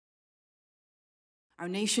Our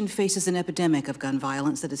nation faces an epidemic of gun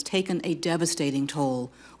violence that has taken a devastating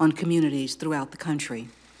toll on communities throughout the country.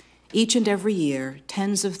 Each and every year,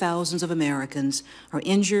 tens of thousands of Americans are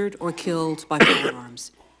injured or killed by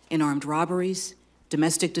firearms in armed robberies,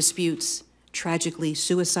 domestic disputes, tragically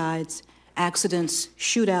suicides, accidents,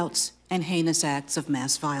 shootouts, and heinous acts of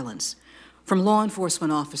mass violence. From law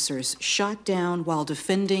enforcement officers shot down while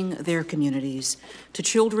defending their communities to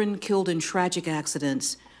children killed in tragic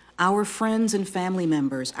accidents, our friends and family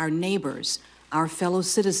members, our neighbors, our fellow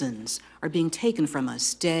citizens are being taken from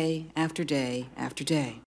us day after day after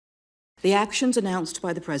day. The actions announced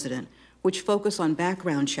by the President, which focus on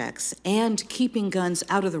background checks and keeping guns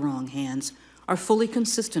out of the wrong hands, are fully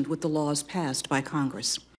consistent with the laws passed by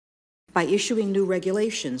Congress. By issuing new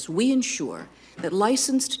regulations, we ensure that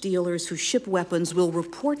licensed dealers who ship weapons will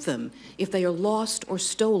report them if they are lost or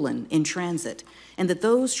stolen in transit, and that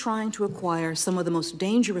those trying to acquire some of the most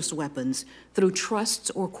dangerous weapons through trusts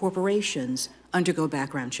or corporations undergo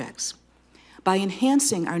background checks. By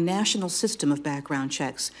enhancing our national system of background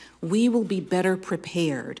checks, we will be better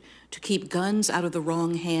prepared to keep guns out of the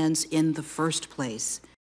wrong hands in the first place.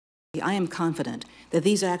 I am confident that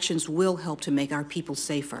these actions will help to make our people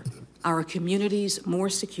safer, our communities more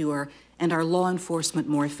secure, and our law enforcement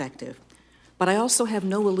more effective. But I also have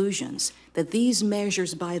no illusions that these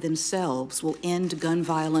measures by themselves will end gun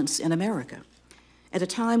violence in America. At a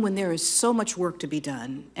time when there is so much work to be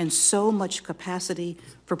done and so much capacity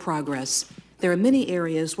for progress, there are many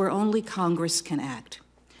areas where only Congress can act.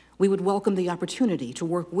 We would welcome the opportunity to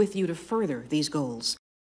work with you to further these goals.